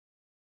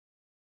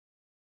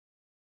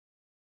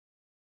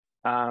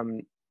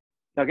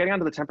Now getting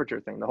onto the temperature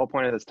thing, the whole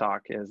point of this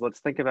talk is let's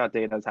think about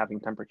data as having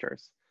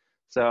temperatures.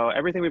 So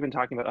everything we've been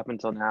talking about up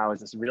until now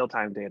is this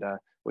real-time data,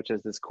 which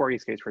is this core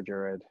use case for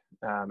Druid,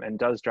 and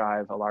does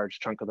drive a large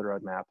chunk of the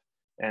roadmap.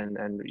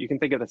 And you can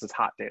think of this as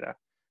hot data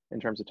in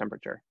terms of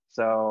temperature.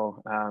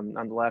 So on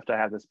the left, I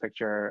have this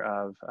picture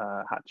of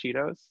hot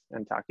Cheetos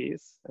and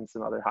Takis and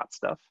some other hot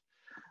stuff.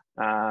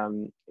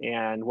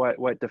 And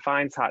what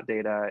defines hot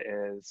data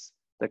is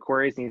the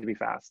queries need to be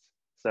fast.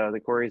 So the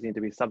queries need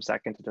to be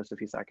sub-second to just a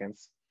few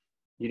seconds.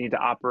 You need to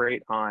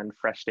operate on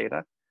fresh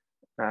data.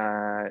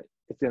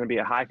 It's going to be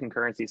a high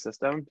concurrency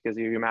system because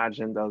you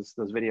imagine those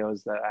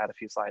videos that I had a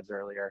few slides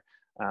earlier.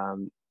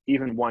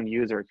 Even one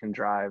user can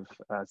drive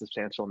a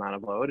substantial amount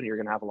of load, and you're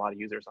going to have a lot of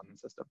users on the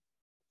system.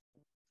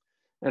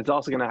 And it's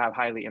also going to have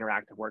highly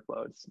interactive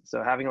workloads.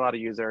 So having a lot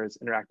of users,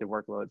 interactive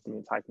workloads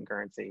means high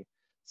concurrency.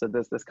 So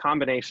this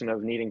combination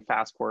of needing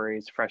fast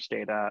queries, fresh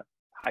data,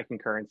 high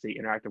concurrency,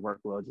 interactive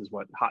workloads is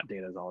what hot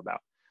data is all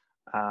about.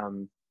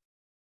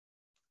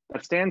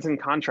 That stands in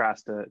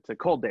contrast to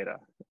cold data.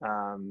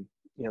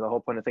 You know, the whole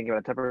point of thinking about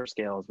a temperature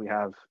scale is we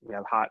have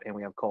hot and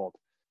we have cold.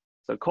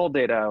 So cold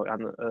data on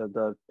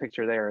the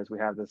picture there is we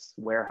have this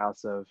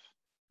warehouse of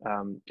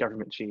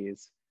government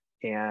cheese,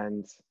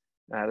 and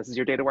this is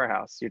your data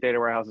warehouse. Your data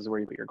warehouse is where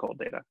you put your cold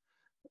data.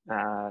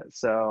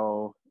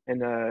 So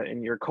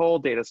in your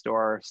cold data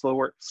store,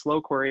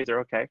 slow queries are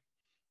okay.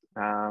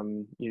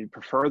 You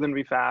prefer them to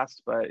be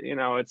fast, but you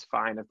know it's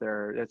fine if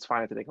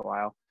they take a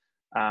while.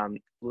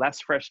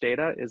 Less fresh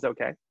data is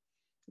okay.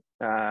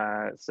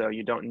 So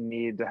you don't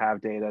need to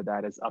have data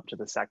that is up to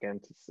the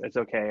second. It's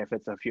okay if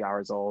it's a few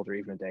hours old or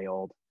even a day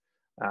old.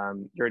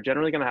 You're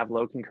generally going to have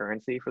low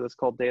concurrency for this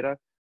cold data.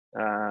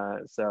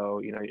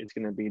 So you know it's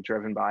going to be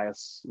driven by a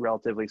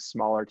relatively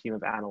smaller team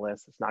of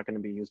analysts. It's not going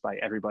to be used by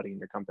everybody in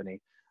your company.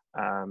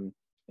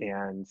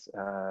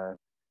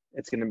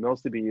 It's going to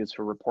mostly be used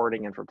for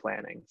reporting and for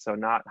planning. So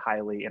not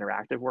highly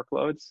interactive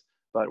workloads,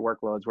 but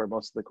workloads where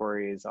most of the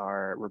queries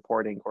are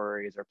reporting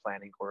queries or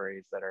planning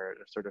queries that are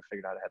sort of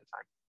figured out ahead of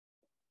time.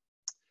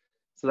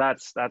 So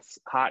that's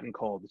hot and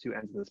cold, the two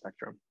ends of the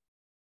spectrum.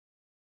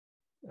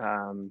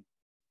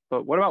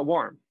 But what about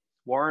warm?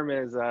 Warm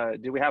is,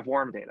 do we have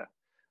warm data?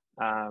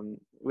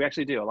 We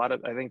actually do.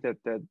 I think that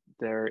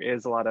there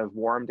is a lot of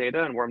warm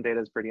data, and warm data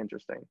is pretty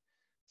interesting.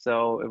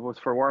 So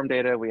for warm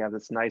data, we have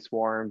this nice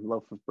warm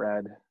loaf of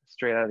bread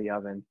straight out of the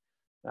oven.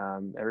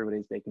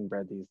 Everybody's baking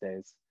bread these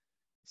days.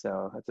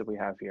 So that's what we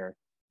have here.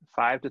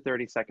 5 to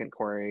 30 second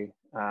query.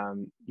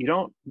 You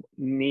don't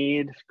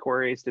need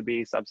queries to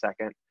be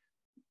sub-second.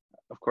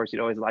 Of course,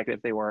 you'd always like it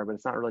if they were, but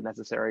it's not really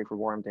necessary for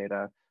warm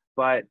data.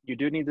 But you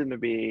do need them to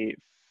be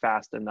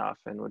fast enough.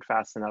 And what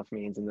fast enough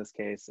means in this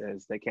case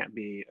is they can't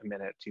be a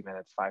minute, 2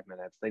 minutes, 5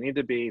 minutes. They need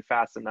to be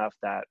fast enough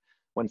that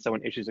when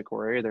someone issues a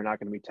query, they're not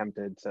going to be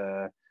tempted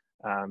to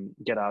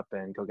get up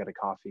and go get a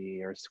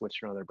coffee or switch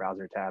to another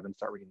browser tab and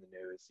start reading the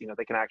news. You know,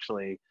 they can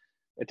actually,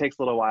 it takes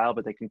a little while,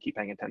 but they can keep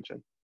paying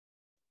attention.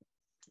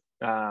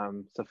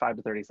 So 5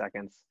 to 30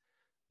 seconds.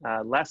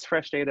 Less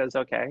fresh data is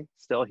okay,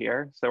 still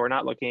here. So we're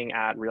not looking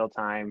at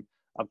real-time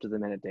up to the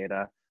minute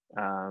data.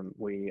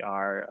 We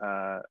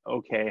are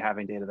okay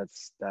having data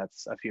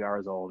that's a few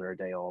hours old or a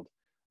day old.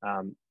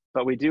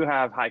 But we do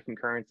have high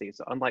concurrency.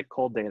 So unlike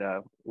cold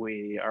data,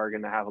 we are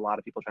going to have a lot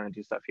of people trying to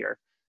do stuff here.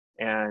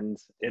 And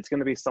it's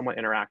going to be somewhat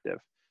interactive.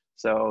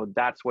 So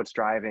that's what's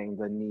driving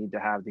the need to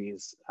have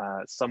these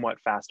somewhat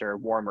faster,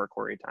 warmer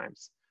query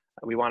times.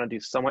 We want to do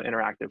somewhat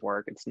interactive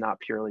work. It's not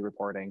purely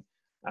reporting.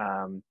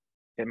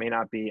 It may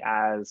not be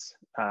as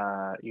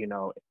you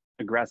know,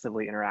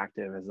 aggressively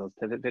interactive as those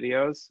pivot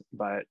videos,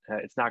 but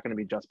it's not going to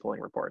be just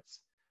pulling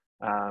reports.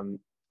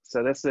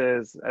 So this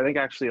is, I think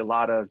actually a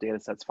lot of data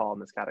sets fall in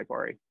this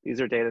category.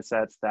 These are data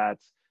sets that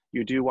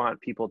you do want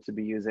people to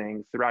be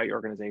using throughout your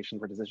organization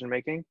for decision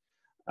making,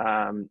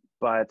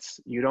 but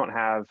you don't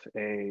have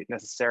a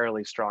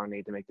necessarily strong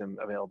need to make them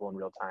available in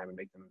real time and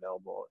make them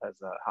available as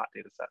a hot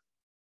data set.